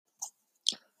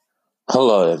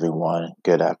Hello, everyone.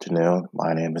 Good afternoon.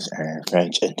 My name is Aaron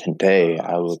French, and today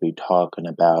I will be talking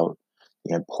about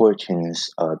the importance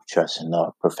of dressing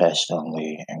up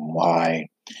professionally and why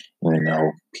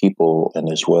people in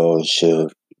this world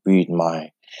should read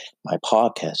my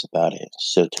podcast about it.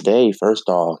 So today, first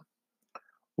off,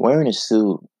 wearing a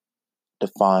suit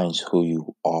defines who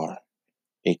you are.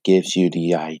 It gives you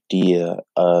the idea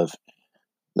of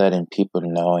letting people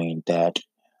knowing that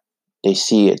they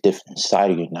see a different side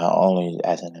of you, not only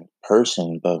as a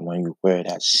person, but when you wear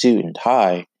that suit and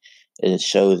tie, it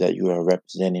shows that you are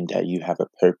representing that you have a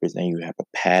purpose and you have a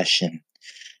passion.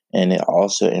 And it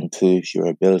also improves your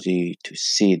ability to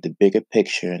see the bigger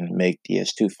picture and make the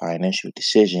astute financial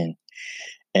decision.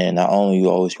 And not only you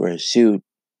always wear a suit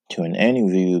to an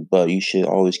interview, but you should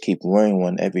always keep wearing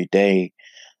one every day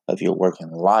of your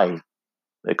working life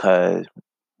because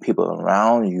people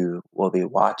around you will be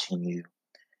watching you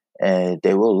and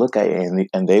they will look at you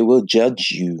and they will judge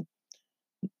you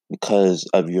because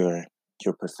of your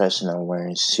professional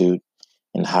wearing suit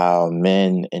and how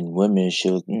men and women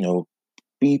should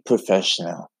be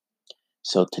professional.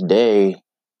 So today,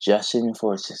 dressing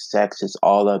for success is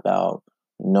all about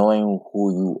knowing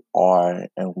who you are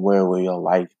and where will your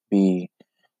life be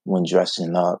when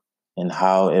dressing up and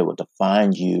how it will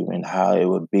define you and how it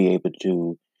would be able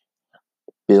to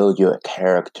build your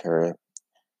character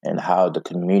and how the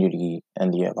community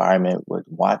and the environment would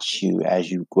watch you as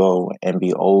you grow and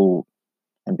be old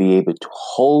and be able to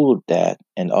hold that,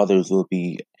 and others will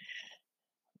be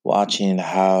watching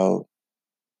how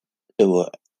it will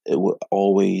it will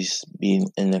always be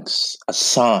a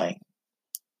sign.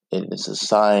 It is a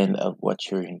sign of what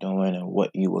you're doing and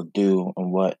what you will do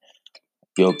and what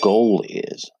your goal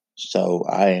is. So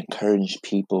I encourage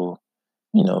people,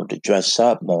 to dress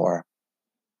up more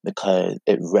because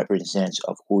it represents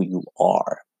of who you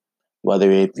are. Whether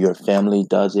if your family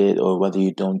does it or whether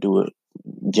you don't do it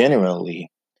generally,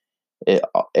 it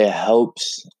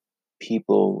helps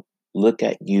people look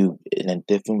at you in a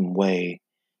different way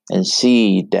and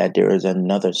see that there is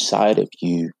another side of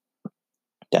you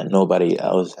that nobody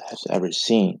else has ever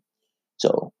seen.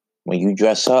 So when you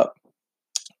dress up,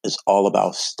 it's all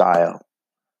about style.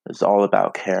 It's all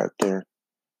about character.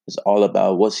 It's all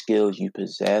about what skills you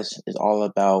possess. It's all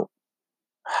about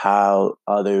how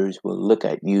others will look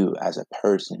at you as a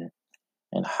person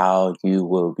and how you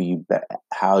will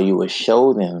how you will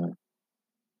show them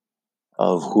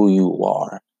of who you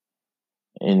are.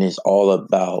 And it's all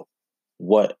about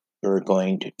what you're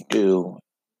going to do,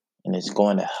 and it's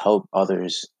going to help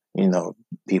others,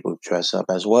 people dress up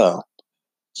as well.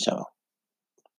 So